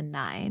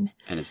 2009.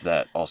 And is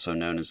that also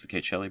known as the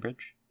Kate Shelley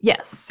Bridge?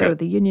 Yes. So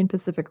the Union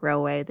Pacific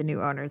Railway, the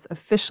new owners,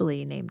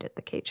 officially named it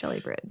the Kate Shelley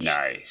Bridge.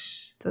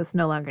 Nice. So it's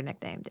no longer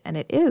nicknamed. And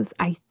it is,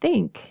 I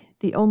think,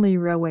 the only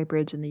railway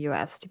bridge in the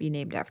U.S. to be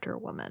named after a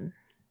woman.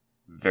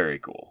 Very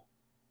cool.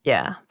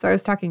 Yeah. So I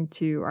was talking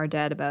to our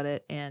dad about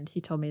it, and he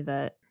told me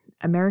that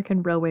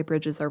American railway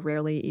bridges are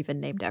rarely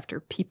even named after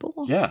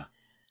people. Yeah.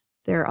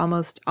 They're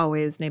almost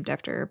always named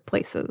after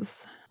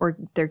places, or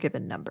they're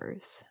given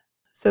numbers.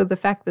 So the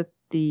fact that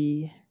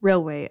the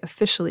railway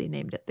officially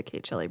named it the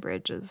Kate Shelley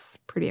Bridge is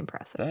pretty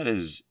impressive. That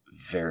is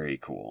very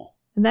cool.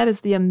 And that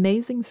is the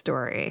amazing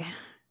story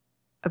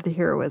of the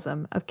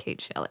heroism of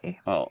Kate Shelley.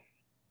 Well,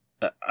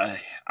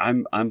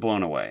 I'm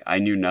blown away. I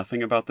knew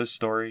nothing about this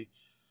story.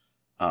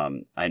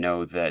 I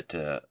know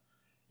that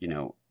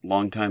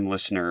longtime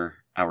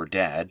listener, our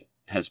dad,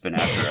 has been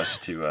after us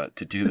to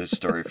do this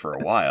story for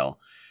a while.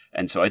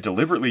 And so I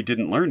deliberately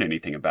didn't learn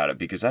anything about it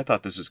because I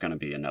thought this was going to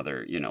be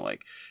another,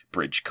 like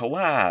bridge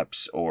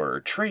collapse or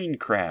train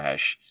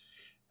crash.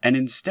 And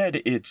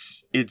instead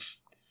it's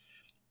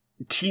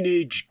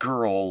teenage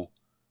girl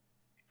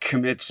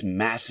commits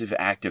massive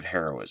act of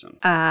heroism.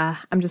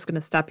 I'm just going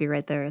to stop you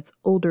right there. It's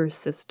older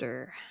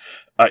sister.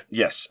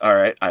 Yes. All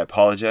right. I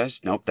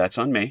apologize. Nope. That's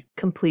on me.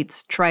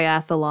 Completes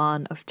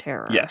triathlon of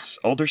terror. Yes.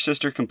 Older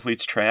sister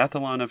completes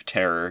triathlon of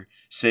terror,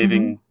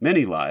 saving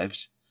many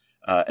lives.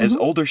 As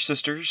older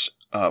sisters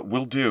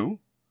will do.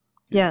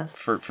 Yes.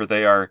 For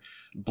they are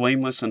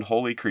blameless and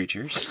holy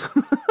creatures.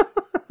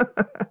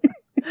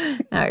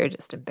 Now you're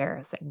just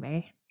embarrassing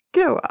me.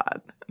 Go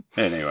on.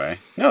 Anyway.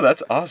 No,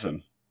 that's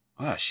awesome.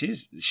 Wow,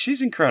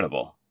 she's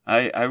incredible.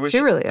 I wish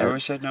she really is. I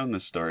wish I'd known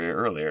this story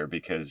earlier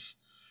because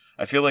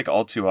I feel like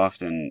all too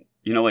often,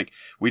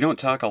 we don't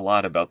talk a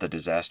lot about the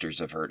disasters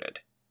averted.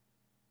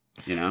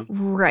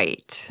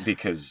 Right.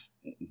 Because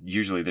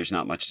usually there's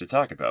not much to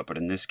talk about, but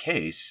in this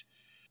case,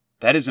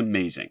 that is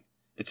amazing.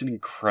 It's an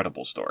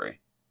incredible story.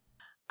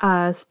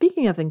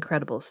 Speaking of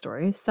incredible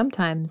stories,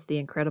 sometimes the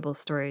incredible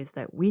stories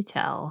that we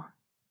tell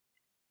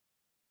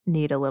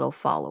need a little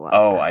follow-up.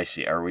 Oh, I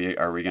see. Are we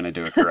going to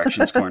do a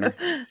corrections corner?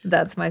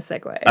 That's my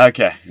segue.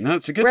 Okay. No,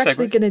 it's a good segue. We're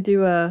actually going to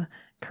do a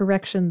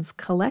corrections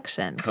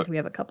collection because we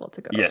have a couple to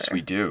go Yes, over.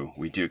 we do.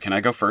 We do. Can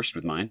I go first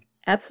with mine?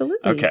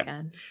 Absolutely. Okay. You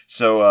can.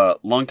 So,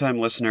 longtime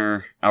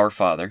listener, our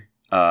father,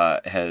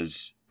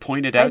 has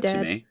pointed out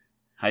to me,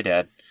 hi,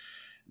 Dad,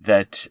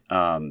 that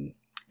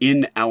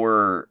in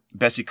our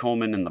Bessie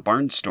Coleman and the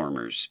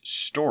Barnstormers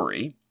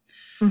story,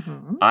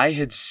 I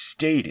had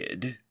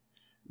stated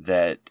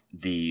that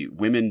the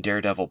women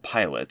daredevil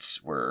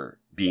pilots were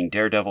being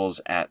daredevils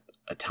at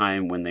a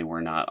time when they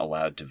were not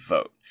allowed to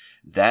vote.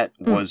 That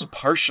was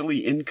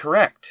partially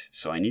incorrect,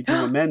 so I need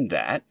to amend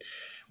that.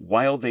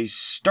 While they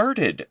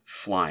started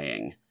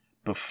flying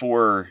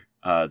before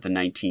the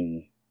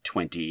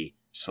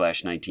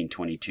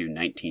 1920/1922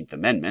 19th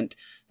Amendment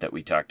that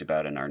we talked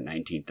about in our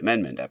 19th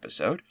Amendment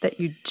episode.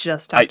 That you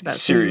just talked about.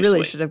 Seriously. So you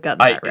really should have gotten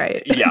that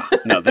right. Yeah,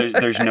 no,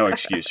 there's no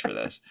excuse for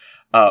this.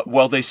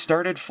 While they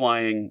started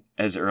flying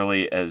as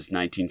early as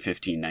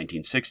 1915,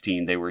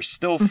 1916, they were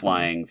still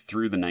flying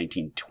through the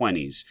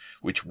 1920s,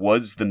 which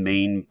was the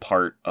main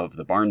part of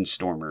the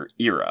Barnstormer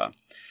era.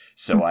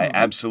 So I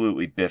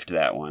absolutely biffed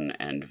that one,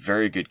 and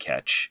very good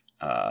catch.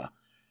 So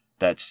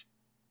that's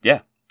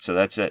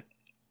it.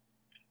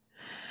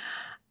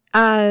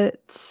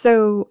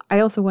 So I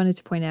also wanted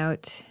to point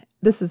out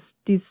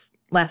these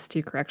last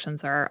two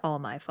corrections are all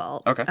my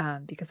fault. Okay.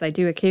 Because I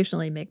do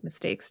occasionally make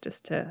mistakes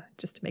just to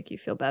make you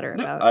feel better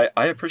No, about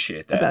I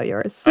appreciate that. about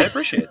yours. I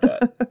appreciate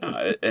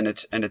that. And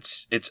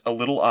it's a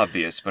little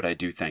obvious, but I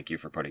do thank you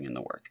for putting in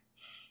the work.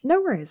 No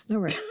worries.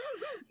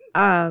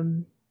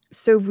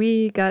 So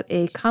we got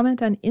a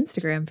comment on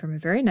Instagram from a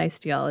very nice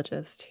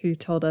geologist who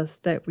told us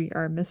that we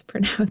are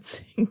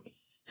mispronouncing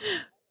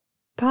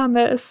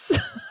pumice.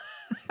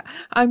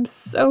 I'm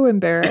so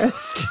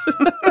embarrassed.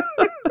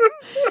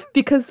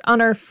 Because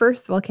on our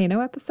first volcano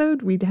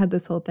episode, we had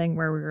this whole thing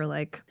where we were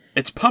like,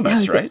 it's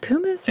pumice, right? It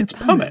pumice or it's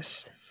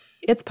pumice?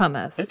 It's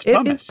pumice. It's It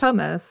pumice. is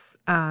pumice.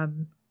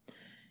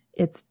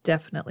 It's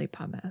definitely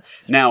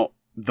pumice. Now,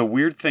 the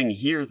weird thing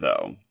here,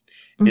 though,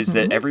 is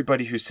that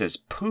everybody who says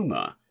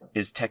puma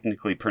is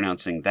technically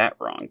pronouncing that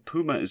wrong.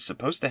 Puma is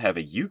supposed to have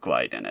a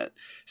euglide in it,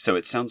 so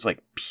it sounds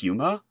like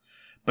puma,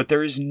 but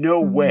there is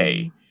no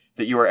way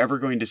that you are ever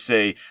going to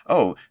say,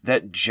 oh,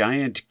 that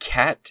giant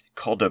cat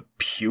called a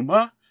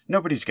puma?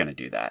 Nobody's going to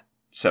do that.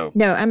 So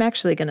No, I'm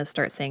actually going to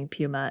start saying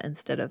puma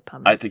instead of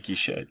pumice. I think you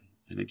should.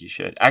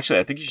 Actually,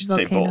 I think you should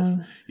say both.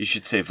 You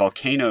should say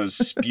volcanoes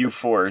spew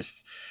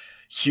forth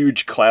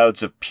huge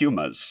clouds of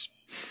pumas.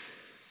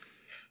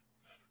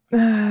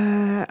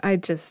 I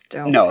just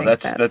don't. No, think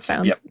that's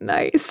sounds yep.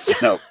 nice.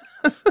 No,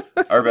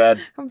 our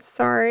bad. I'm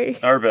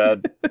sorry. Our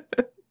bad.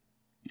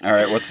 All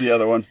right, what's the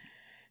other one?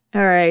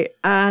 All right.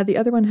 The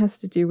other one has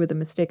to do with a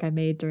mistake I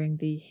made during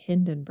the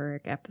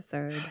Hindenburg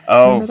episode.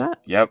 Oh, remember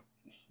that? Yep.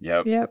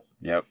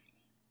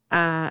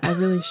 I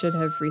really should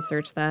have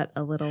researched that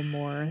a little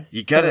more.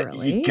 You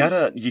thoroughly.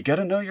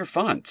 gotta know your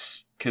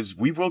fonts, because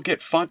we will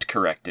get font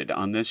corrected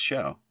on this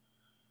show.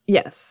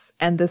 Yes,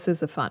 and this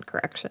is a font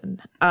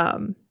correction.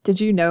 Did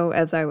you know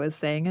as I was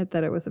saying it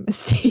that it was a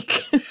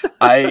mistake?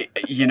 I'm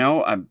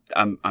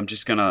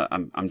just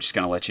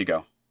gonna let you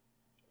go.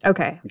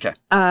 Okay. Okay.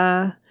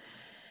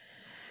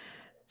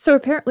 So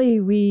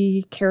apparently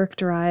we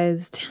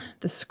characterized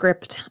the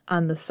script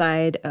on the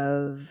side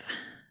of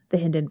the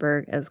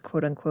Hindenburg as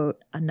quote unquote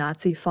a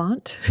Nazi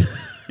font.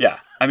 Yeah.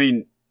 I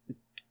mean,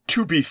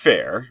 to be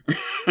fair,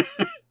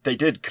 they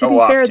did co-opt. To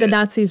be fair, the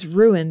Nazis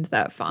ruined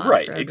that font.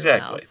 Right, for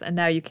exactly. Else, and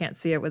now you can't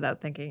see it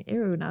without thinking,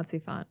 ew, Nazi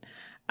font.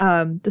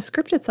 The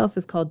script itself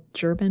is called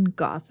German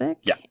Gothic.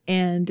 Yeah.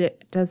 And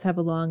it does have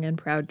a long and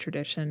proud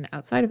tradition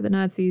outside of the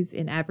Nazis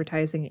in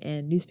advertising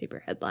and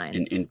newspaper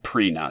headlines. In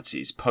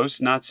pre-Nazis.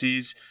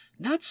 Post-Nazis,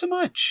 not so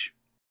much.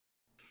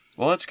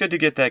 Well, it's good to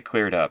get that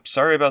cleared up.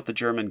 Sorry about the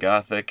German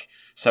Gothic.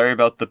 Sorry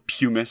about the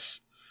pumice.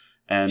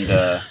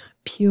 And,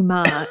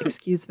 Puma,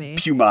 excuse me.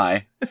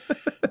 Pumae.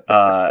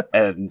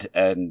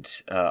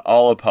 And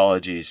all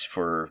apologies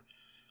for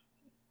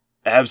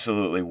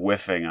absolutely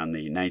whiffing on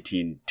the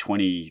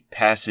 1920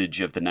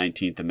 passage of the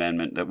 19th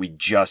Amendment that we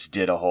just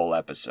did a whole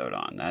episode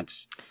on.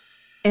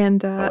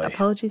 And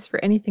apologies for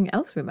anything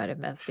else we might have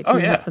missed. If you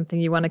have something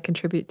you want to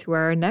contribute to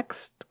our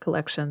next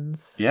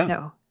collections. Yeah.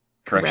 No.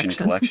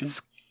 Collection.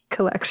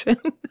 Collection.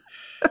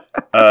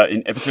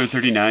 In episode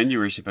 39, you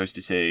were supposed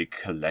to say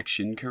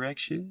collection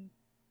correction.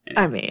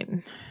 Anyway. I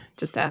mean,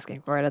 just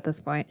asking for it at this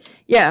point.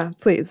 Yeah,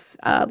 please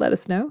let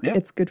us know. Yeah.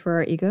 It's good for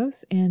our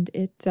egos, and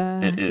it's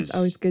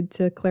always good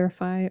to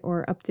clarify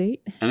or update.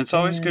 And it's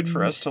always good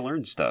for us to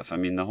learn stuff. I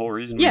mean, the whole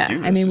reason we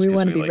do this we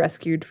want to be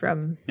rescued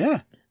from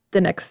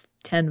the next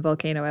 10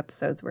 volcano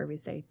episodes where we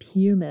say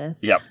pumice.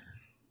 Yep.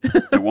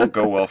 It won't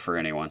go well for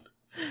anyone.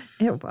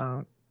 It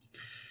won't.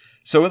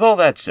 So with all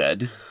that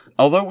said,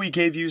 although we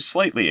gave you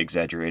slightly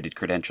exaggerated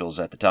credentials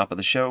at the top of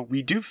the show,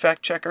 we do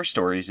fact-check our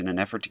stories in an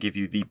effort to give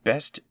you the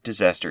best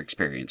disaster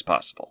experience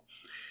possible.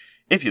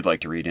 If you'd like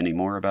to read any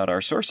more about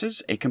our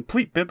sources, a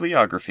complete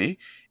bibliography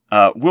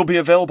will be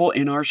available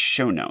in our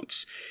show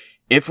notes.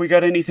 If we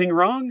got anything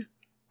wrong,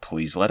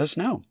 please let us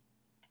know.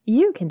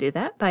 You can do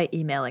that by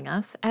emailing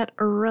us at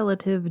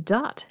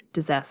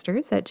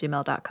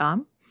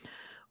relative.disasters@gmail.com.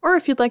 Or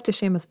if you'd like to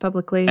shame us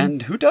publicly...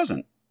 And who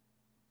doesn't?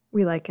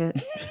 We like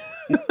it.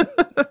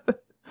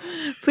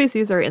 Please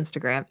use our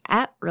Instagram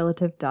at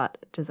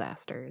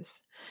relative.disasters.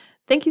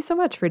 Thank you so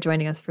much for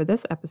joining us for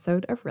this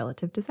episode of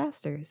Relative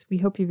Disasters. We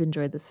hope you've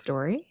enjoyed the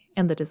story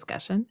and the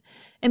discussion.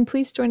 And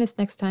please join us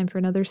next time for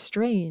another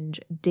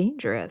strange,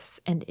 dangerous,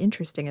 and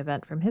interesting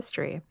event from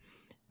history.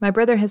 My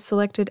brother has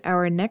selected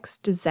our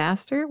next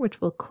disaster,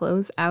 which will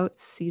close out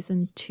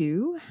season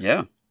 2.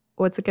 Yeah.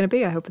 What's it going to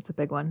be? I hope it's a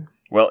big one.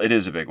 Well, it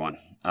is a big one.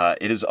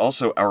 It is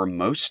also our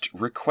most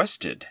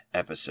requested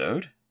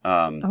episode.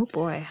 Oh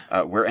boy.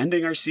 We're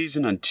ending our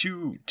season on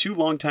two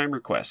long-time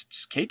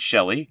requests. Kate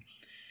Shelley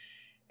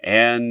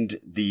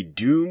and the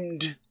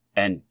doomed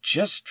and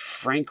just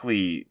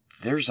frankly,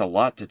 there's a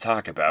lot to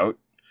talk about.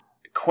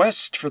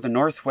 Quest for the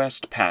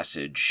Northwest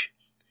Passage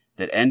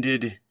that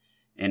ended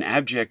in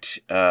abject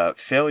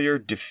failure,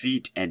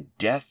 defeat, and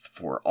death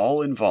for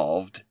all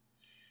involved.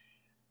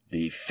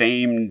 The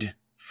famed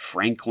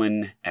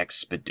Franklin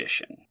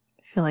Expedition.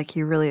 I feel like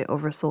you really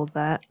oversold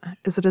that.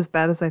 Is it as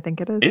bad as I think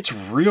it is? It's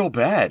real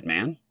bad,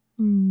 man.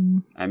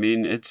 Mm. I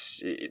mean,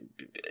 it's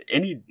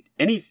any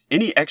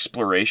any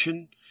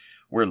exploration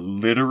where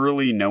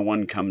literally no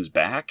one comes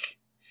back.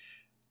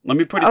 Let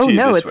me put it to you this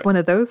way. Oh, no, it's one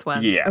of those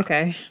ones. Yeah.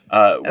 Okay.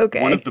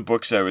 Okay. One of the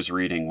books I was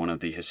reading, one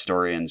of the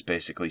historians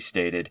basically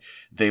stated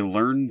they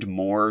learned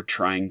more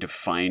trying to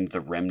find the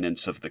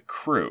remnants of the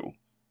crew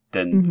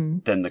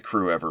than the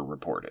crew ever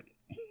reported.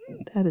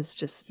 That is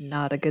just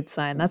not a good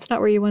sign. That's not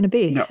where you want to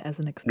be as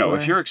an explorer. No,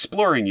 if you're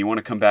exploring, you want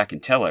to come back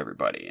and tell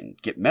everybody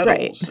and get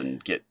medals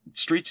and get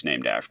streets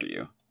named after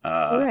you.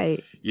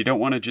 Right. You don't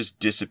want to just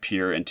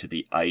disappear into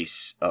the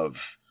ice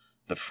of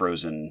the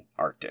frozen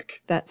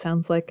Arctic. That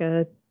sounds like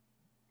a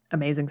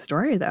amazing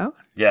story, though.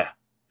 Yeah,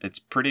 it's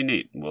pretty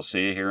neat. We'll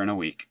see you here in a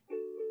week.